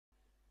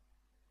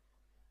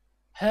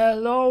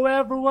Hello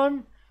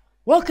everyone,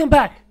 welcome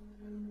back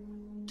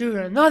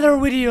to another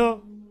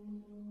video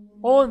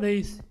on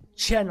this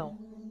channel.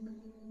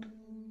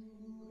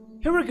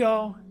 Here we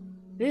go.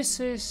 This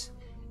is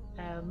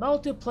a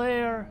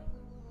multiplayer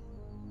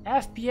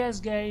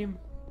FPS game,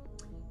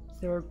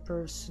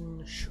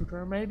 third-person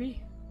shooter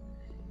maybe.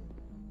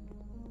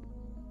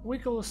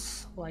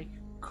 Vehicles like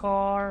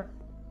car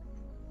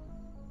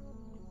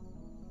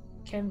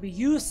can be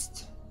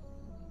used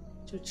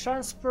to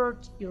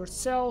transport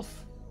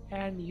yourself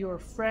and your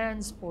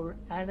friends or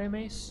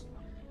enemies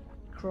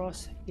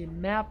across the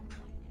map.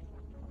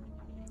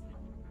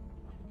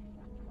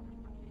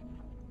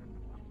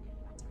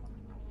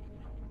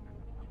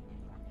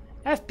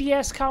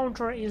 FPS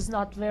counter is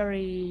not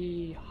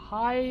very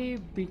high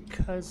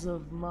because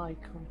of my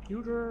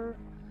computer,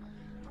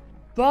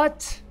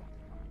 but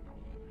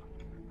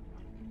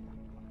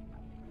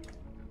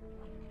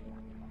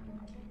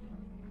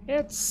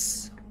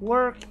it's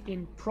work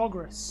in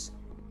progress.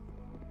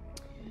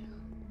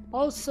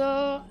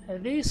 Also,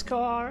 this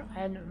car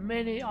and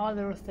many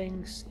other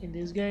things in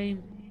this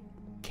game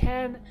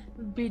can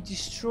be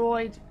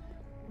destroyed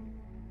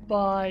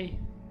by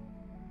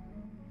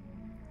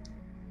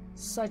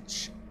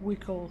such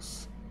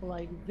vehicles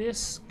like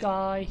this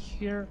guy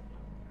here.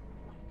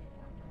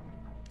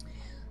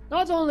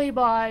 Not only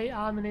by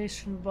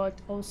ammunition but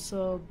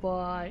also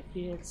by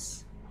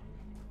its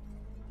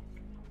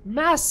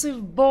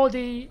massive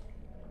body.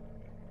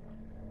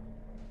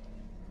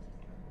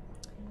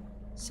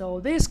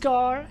 So this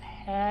car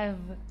have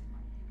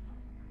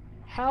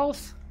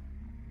health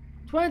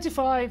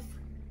 25,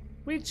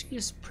 which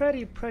is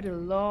pretty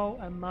low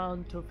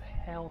amount of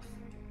health.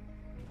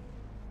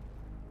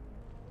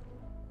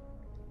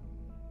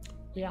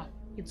 Yeah,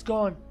 it's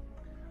gone.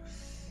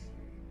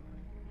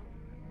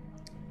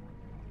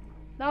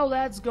 Now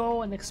let's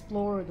go and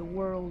explore the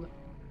world.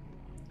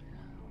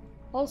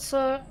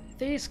 Also,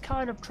 this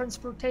kind of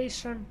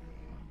transportation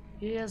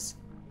is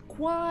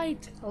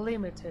quite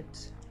limited.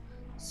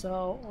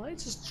 So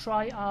let's just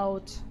try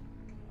out.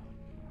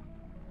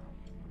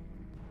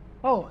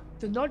 Oh,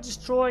 do not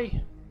destroy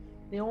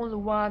the only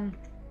one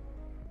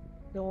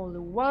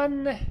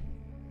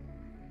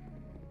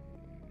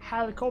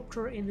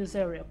helicopter in this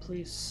area,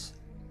 please.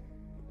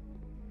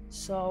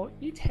 So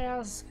it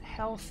has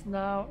health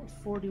now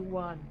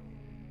 41.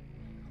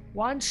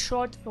 One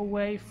shot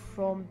away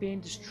from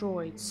being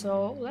destroyed.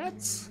 So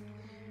let's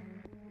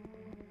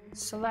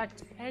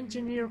select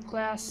engineer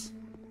class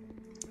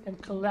and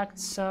collect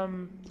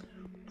some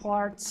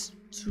parts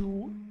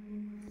to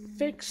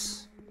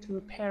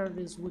repair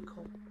this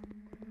vehicle.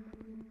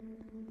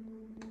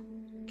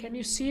 Can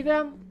you see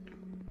them?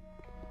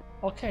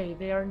 Okay,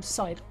 they are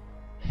inside.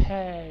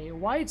 Hey,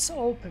 why it's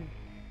open?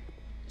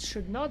 It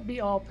should not be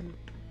open.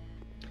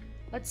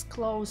 Let's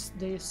close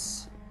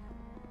this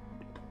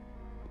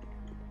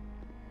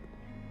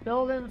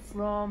building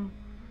from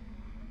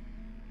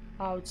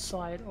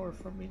outside or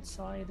from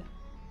inside.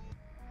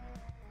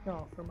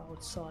 No, from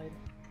outside.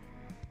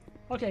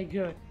 Okay,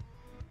 good.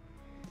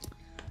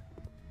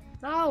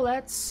 Now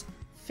let's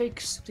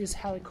fix this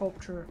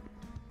helicopter.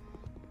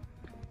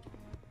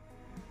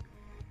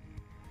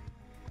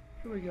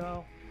 Here we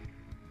go.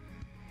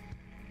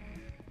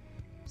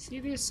 See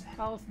this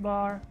health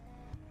bar?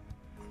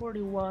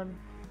 41.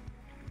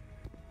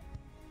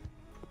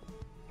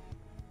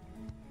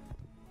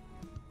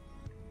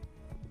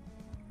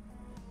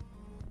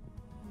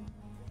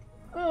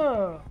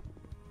 Oh.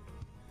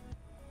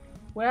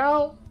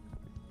 Well,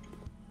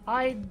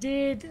 I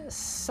did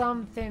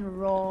something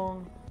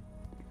wrong.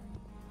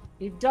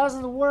 It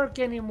doesn't work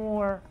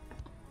anymore.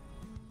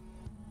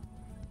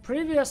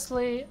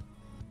 Previously,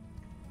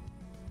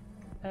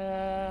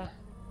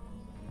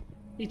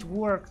 it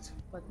worked,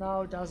 but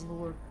now it doesn't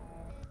work.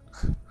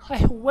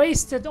 I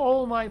wasted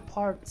all my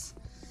parts.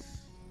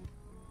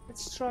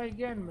 Let's try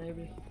again,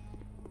 maybe.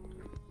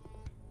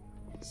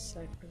 A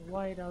second,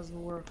 why it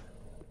doesn't work?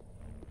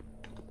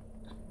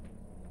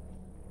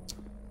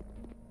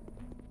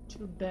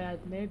 Too bad.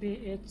 Maybe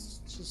it's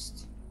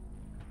just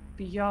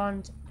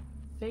beyond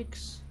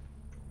fix.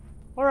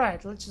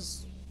 Alright, let's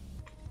just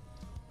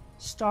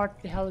start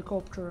the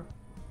helicopter.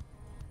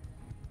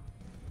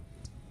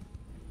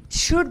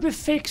 Should be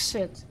fixed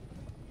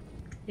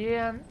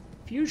in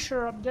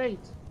future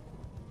update.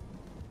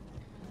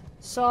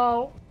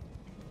 So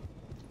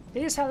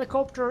this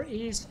helicopter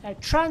is a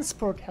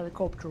transport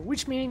helicopter,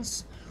 which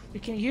means we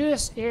can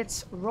use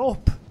its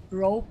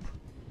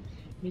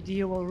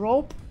medieval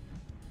rope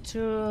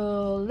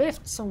to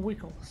lift some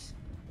vehicles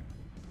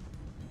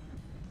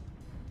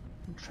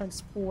and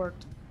transport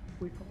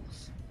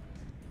vehicles.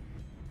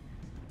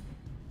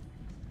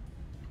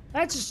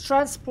 Let's just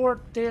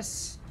transport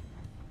this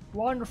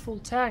wonderful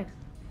tank.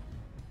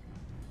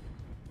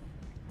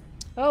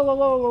 Oh, whoa,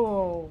 whoa, whoa,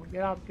 whoa.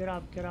 Get up, get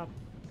up, get up.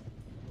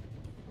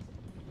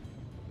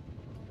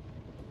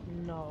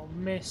 No,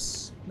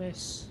 miss.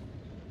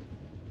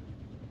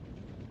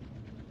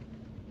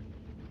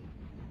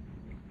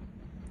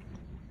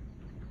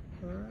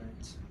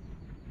 Alright.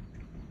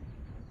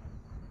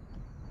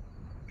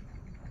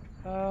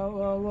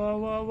 Whoa, whoa,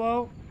 whoa,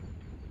 whoa.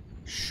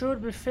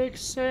 Should be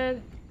fixed.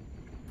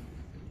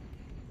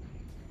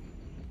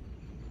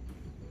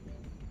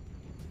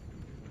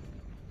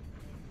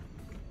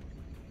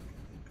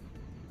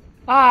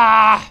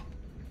 Ah!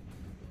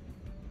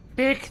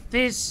 Pick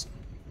this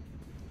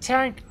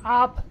tank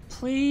up,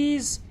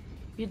 please.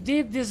 You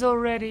did this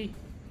already.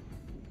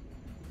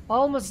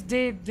 Almost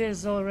did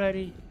this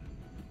already.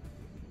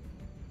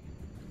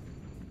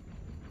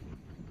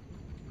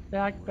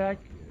 Back, back.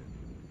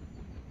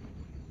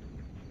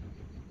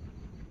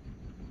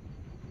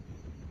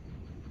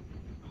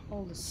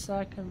 Hold a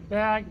second.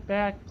 Back,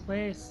 back,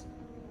 please.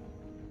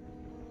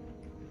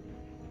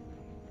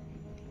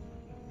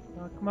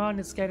 Oh, come on,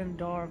 it's getting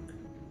dark.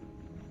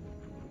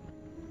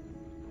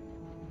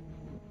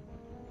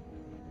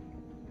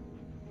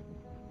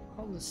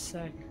 Hold a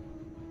sec.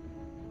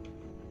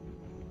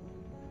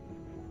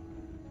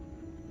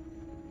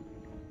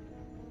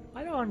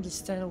 I don't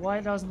understand why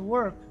it doesn't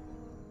work.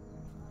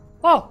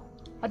 Oh!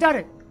 I done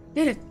it!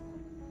 Did it!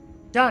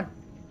 Done!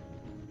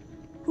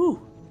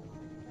 Whew!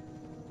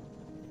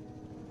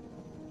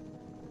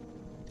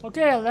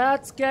 Okay,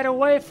 let's get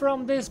away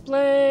from this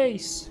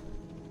place!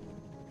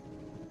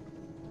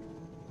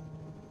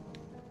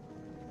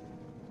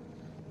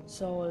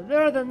 So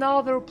there's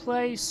another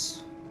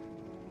place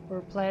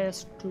for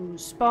players to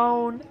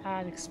spawn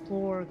and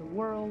explore the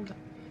world.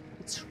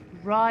 It's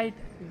right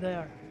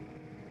there.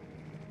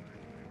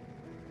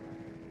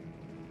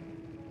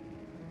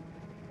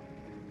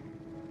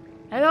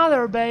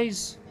 Another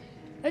base.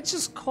 Let's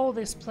just call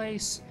this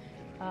place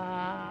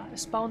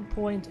spawn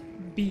point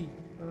B,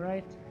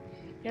 alright?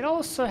 It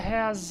also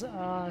has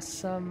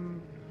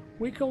some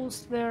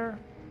vehicles there,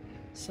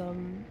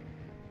 some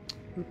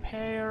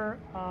repair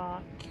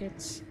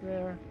kits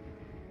there.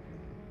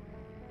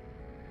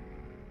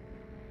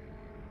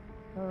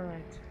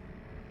 Alright.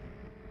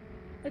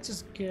 Let's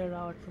just get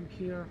out from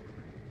here.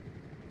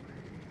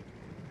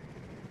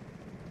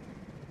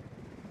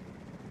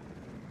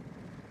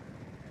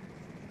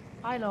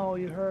 I know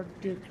you heard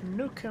Duke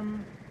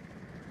Nukem.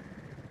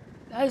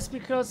 That's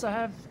because I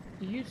have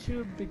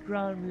YouTube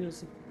background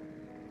music.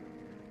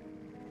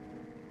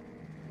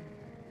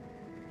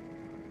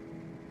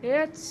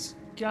 It's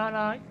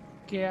gonna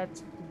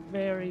get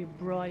very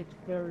bright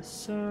very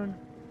soon.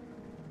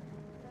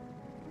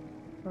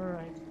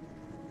 Alright.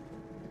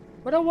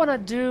 What I wanna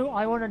do,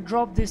 I wanna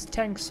drop this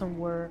tank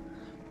somewhere,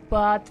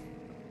 but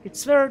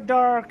it's very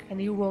dark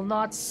and you will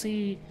not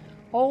see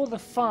all the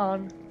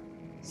fun,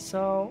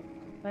 so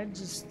let's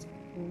just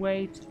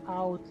wait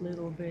out a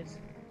little bit.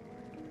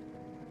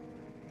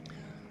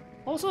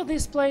 Also,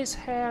 this place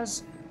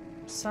has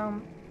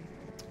some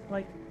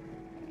like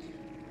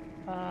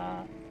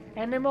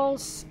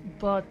animals,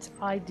 but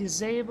I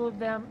disabled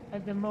them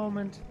at the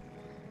moment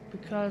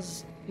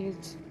because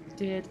it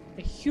did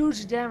a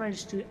huge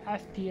damage to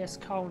FPS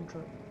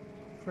counter,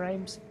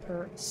 frames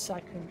per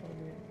second.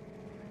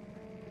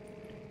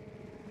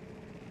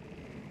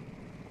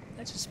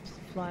 Let's just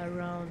fly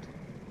around.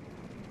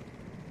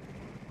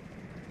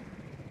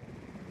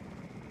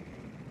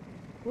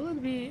 Will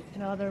it be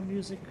another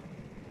music?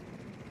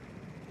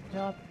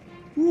 Yep.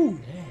 Ooh,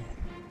 yeah.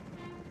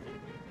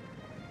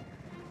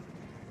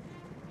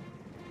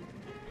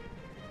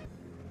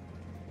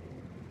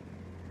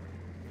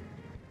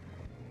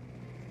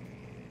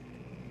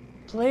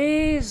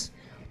 Please,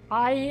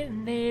 I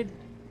need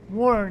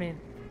warning.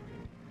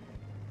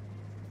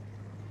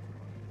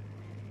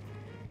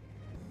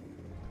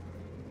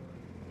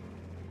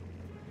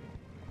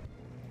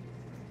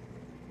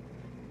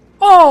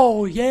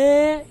 Oh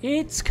yeah,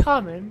 it's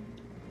coming.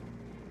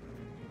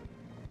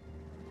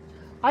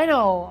 I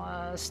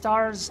know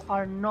stars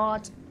are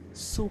not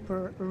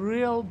super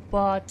real,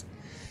 but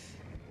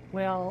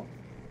well,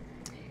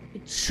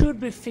 it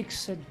should be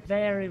fixed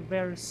very,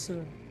 very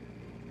soon.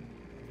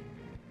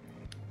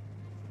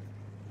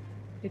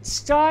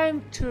 It's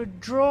time to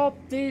drop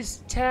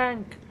this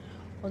tank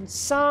on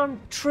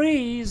some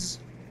trees.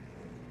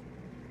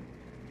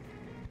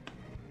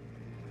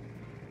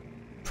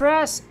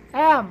 Press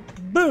M.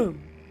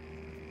 Boom.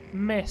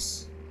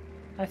 Miss.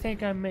 I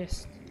think I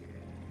missed.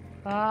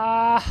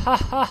 Ah ha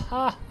ha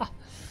ha.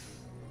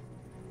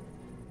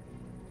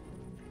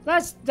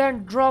 Let's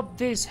then drop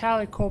this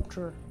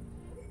helicopter.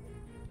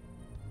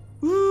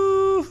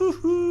 Ooh hoo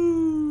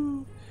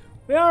hoo.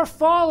 We are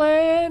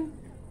falling.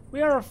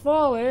 We are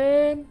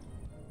falling.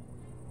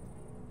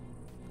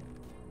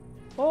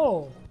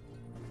 Oh.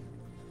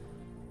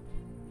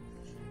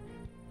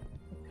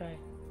 Okay.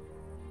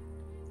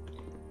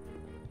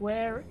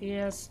 Where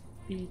is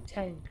the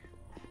tank?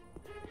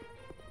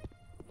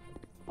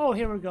 Oh,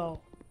 here we go.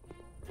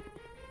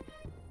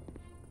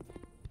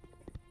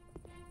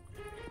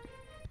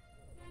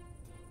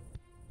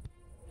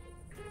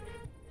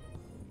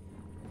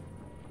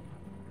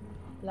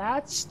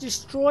 Let's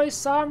destroy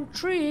some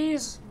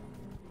trees.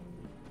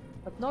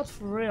 But not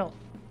for real.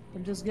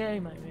 In this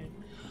game, I mean.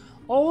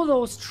 All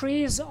those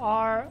trees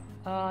are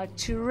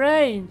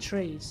terrain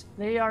trees.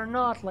 They are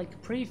not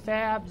like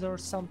prefabs or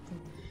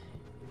something.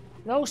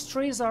 Those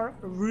trees are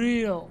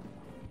real.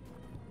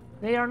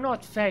 They are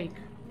not fake.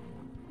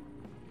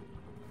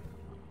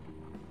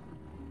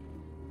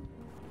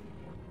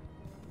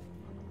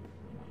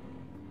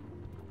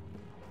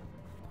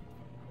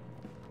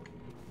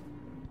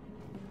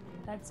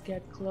 Let's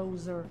get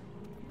closer.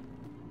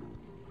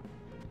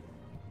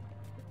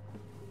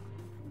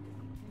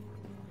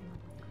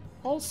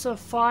 Also,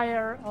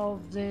 fire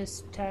of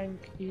this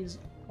tank is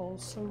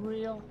also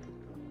real.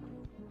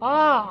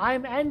 Ah,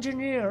 I'm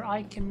engineer.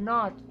 I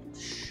cannot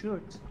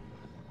shoot.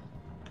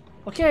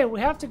 Okay, we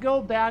have to go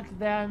back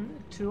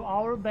then to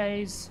our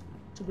base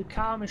to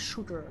become a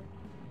shooter.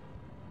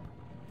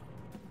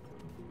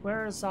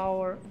 Where is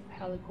our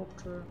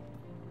helicopter?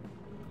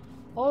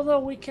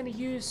 Although we can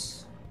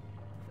use...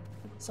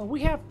 So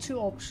we have two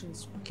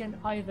options. We can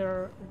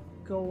either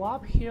go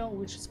uphill,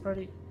 which is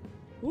pretty...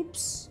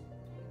 Oops!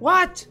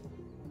 What?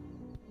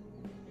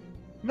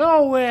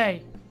 No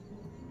way!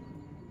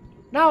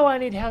 Now I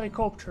need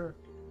helicopter.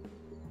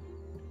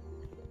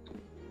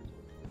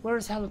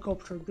 Where's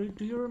helicopter?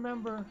 Do you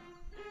remember?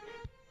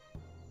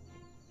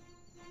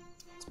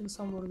 It's been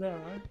somewhere there,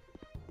 right?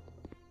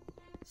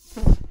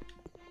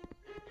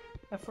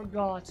 I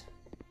forgot.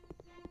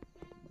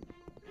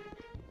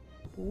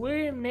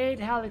 We need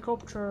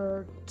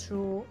helicopter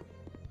to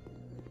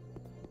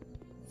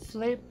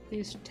flip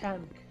this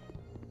tank.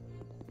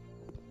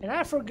 And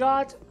I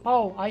forgot.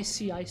 Oh, I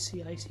see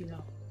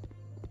now.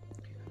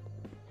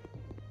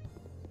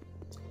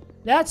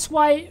 That's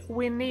why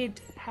we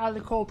need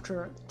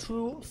helicopter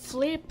to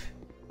flip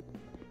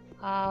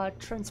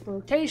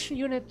transportation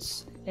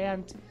units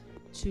and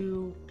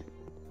to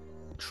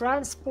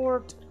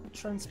transport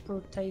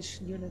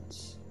transportation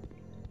units.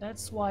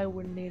 That's why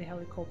we need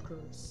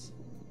helicopters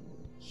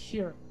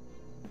here.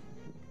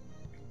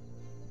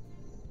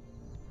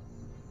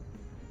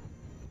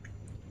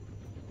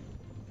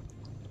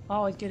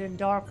 Oh, it's getting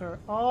darker.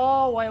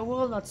 Oh, I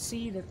will not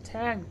see the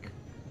tank.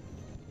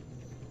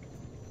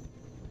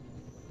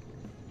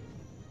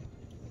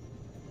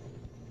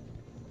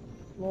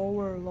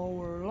 Lower,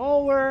 lower,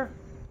 lower.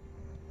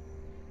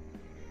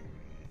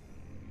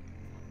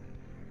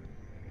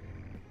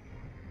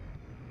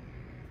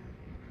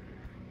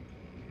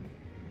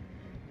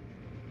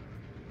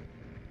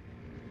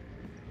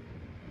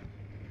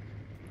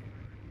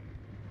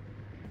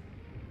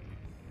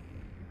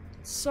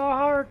 It's so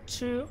hard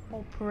to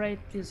operate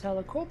this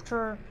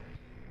helicopter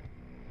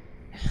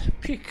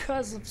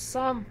because of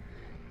some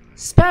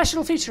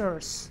special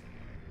features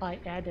I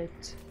added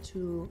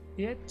to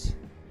it.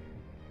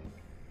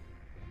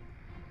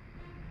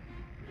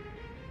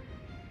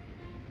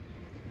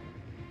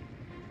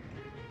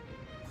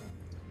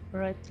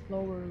 Right,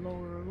 lower,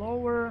 lower,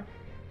 lower.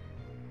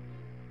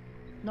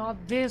 Not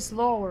this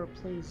lower,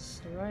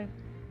 please, alright?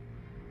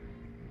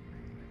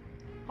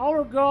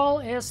 Our goal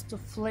is to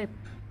flip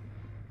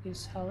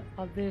this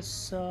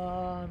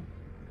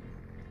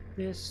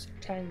this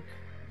tank.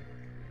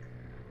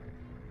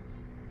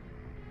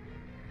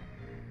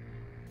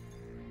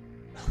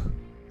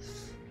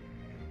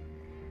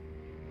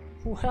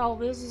 Well,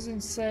 this is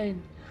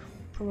insane.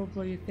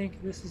 Probably you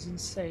think this is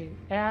insane,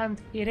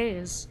 and it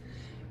is.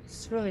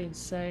 It's really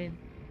insane,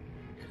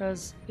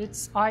 because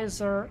it's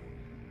either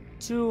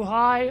too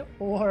high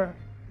or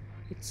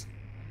it's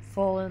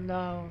falling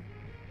down,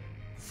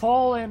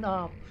 falling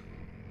up.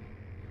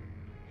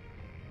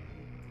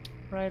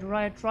 Right,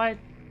 right, right.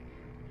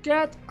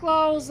 Get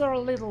closer a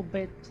little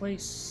bit,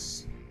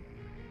 please.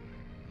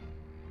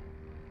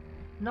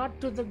 Not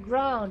to the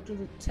ground, to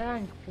the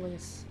tank,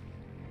 please.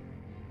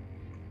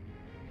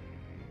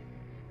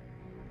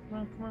 Come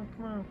on, come on,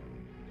 come on.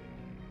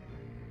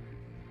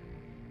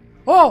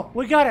 Oh,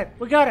 we got it,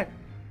 we got it.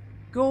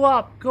 Go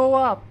up, go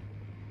up.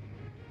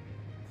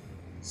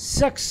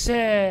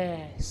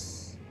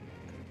 Success.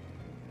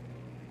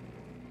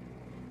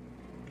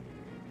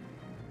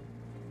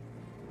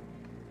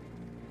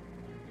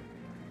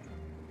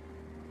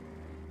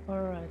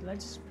 Alright,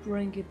 let's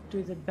bring it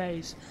to the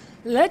base.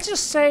 Let's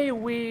just say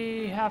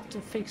we have to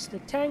fix the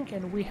tank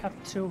and we have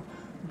to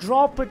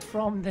drop it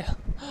from the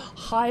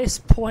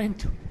highest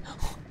point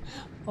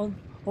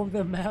of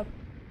the map.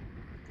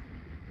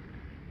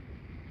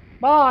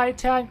 Bye,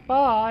 tank,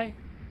 bye.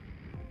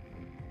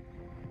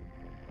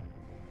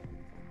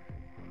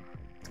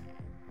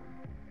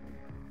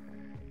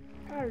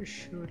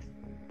 Parachute.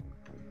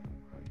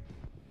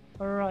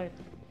 Alright.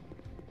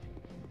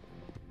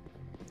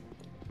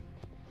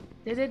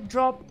 Did it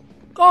drop?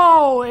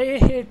 Oh,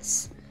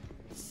 it's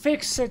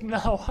fix it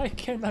now. I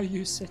cannot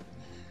use it.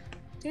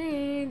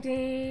 Ding,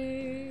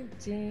 ding,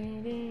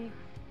 ding, ding.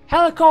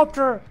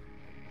 Helicopter!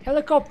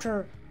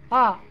 Helicopter!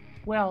 Ah,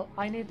 well,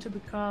 I need to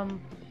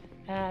become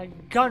a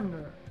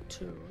gunner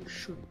to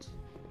shoot.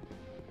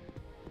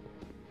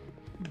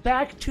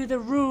 Back to the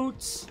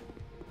roots.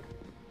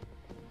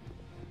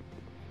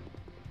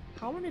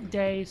 How many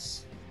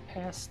days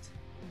passed?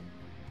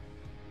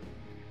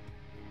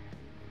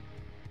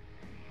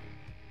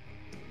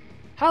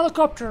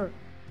 Helicopter!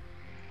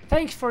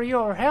 Thanks for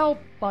your help,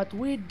 but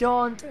we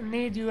don't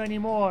need you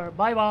anymore.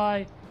 Bye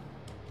bye.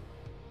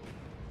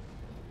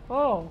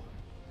 Oh.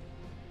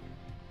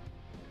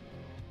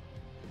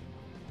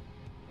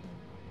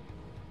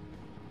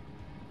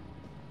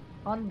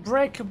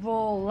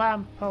 Unbreakable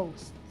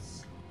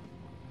lampposts.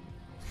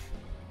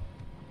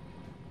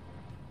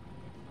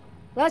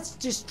 Let's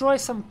destroy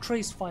some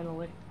trees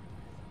finally.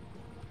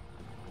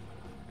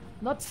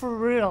 Not for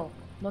real.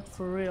 Not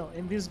for real.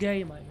 In this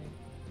game, I mean.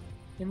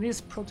 In this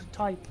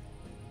prototype.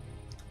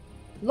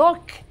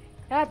 Look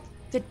at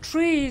the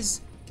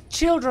trees,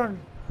 children.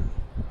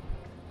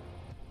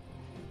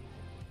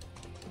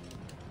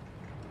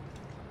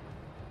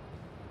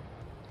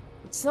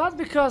 It's not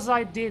because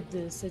I did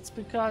this, it's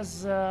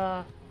because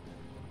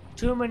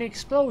too many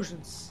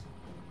explosions.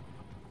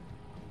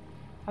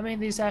 I mean,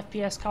 this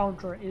FPS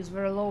counter is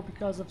very low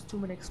because of too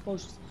many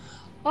explosions.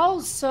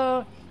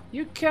 Also,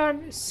 you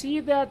can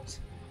see that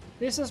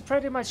this is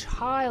pretty much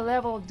high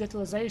level of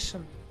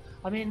detailization.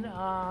 I mean,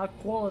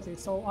 quality,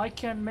 so I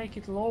can make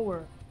it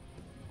lower.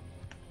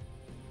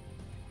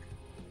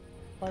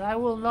 But I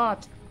will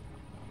not,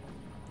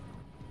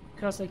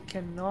 because I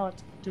cannot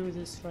do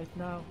this right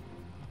now.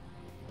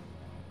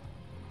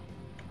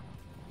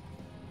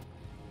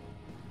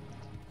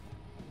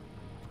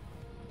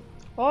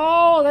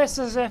 Oh, this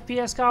is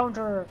FPS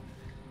counter.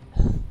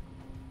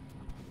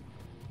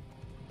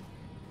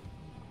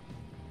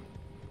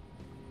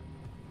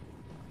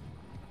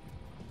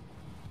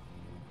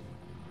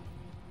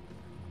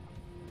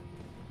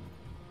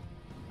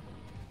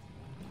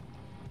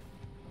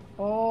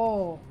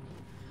 Oh.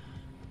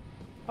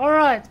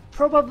 Alright,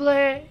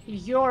 probably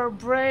your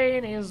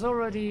brain is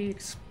already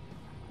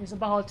is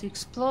about to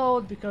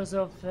explode because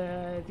of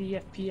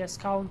the FPS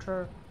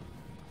counter.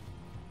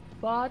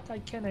 But I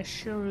can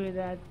assure you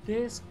that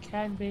this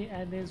can be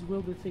and this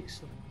will be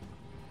fixed.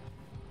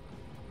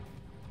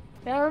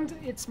 And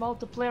it's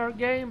multiplayer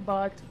game,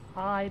 but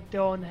I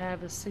don't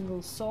have a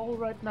single soul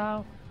right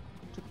now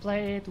to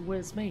play it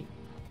with me.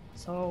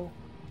 So,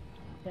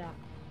 yeah.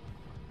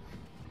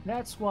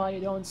 That's why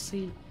you don't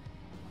see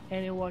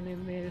anyone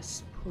in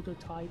this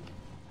prototype.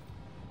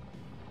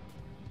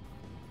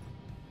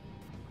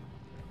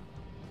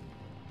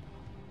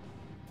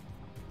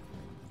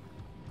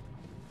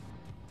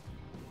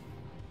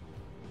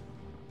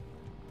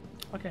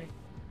 Okay.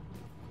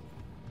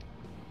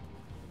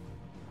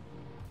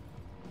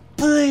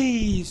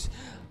 Please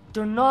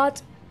do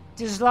not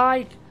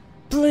dislike.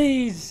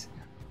 Please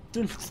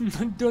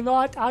do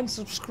not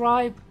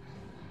unsubscribe.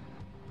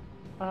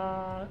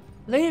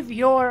 Leave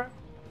your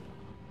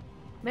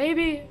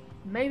maybe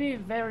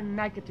very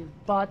negative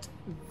but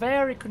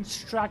very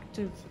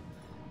constructive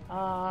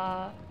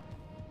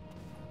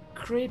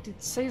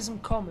criticism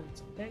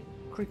comment. Okay,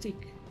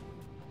 critique.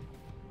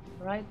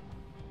 Right?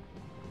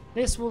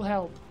 This will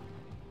help.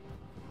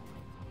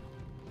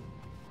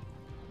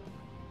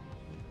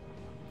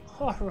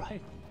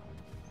 Alright.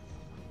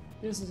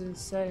 This is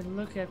insane.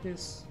 Look at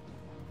this.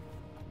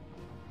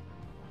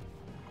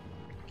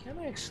 Can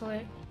I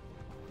actually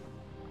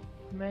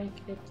make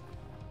it?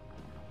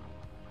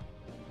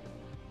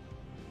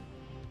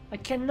 I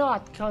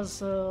cannot,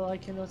 because I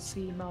cannot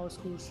see mouse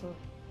cursor.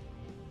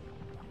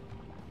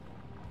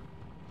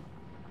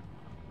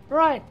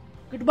 Right.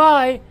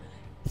 Goodbye.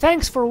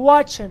 Thanks for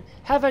watching.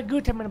 Have a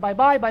good time and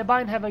bye-bye.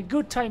 Bye-bye and have a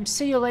good time.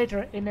 See you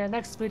later in the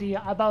next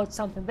video about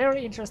something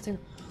very interesting.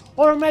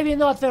 Or maybe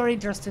not very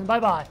interesting. Bye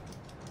bye.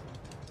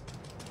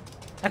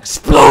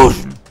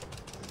 Explosion!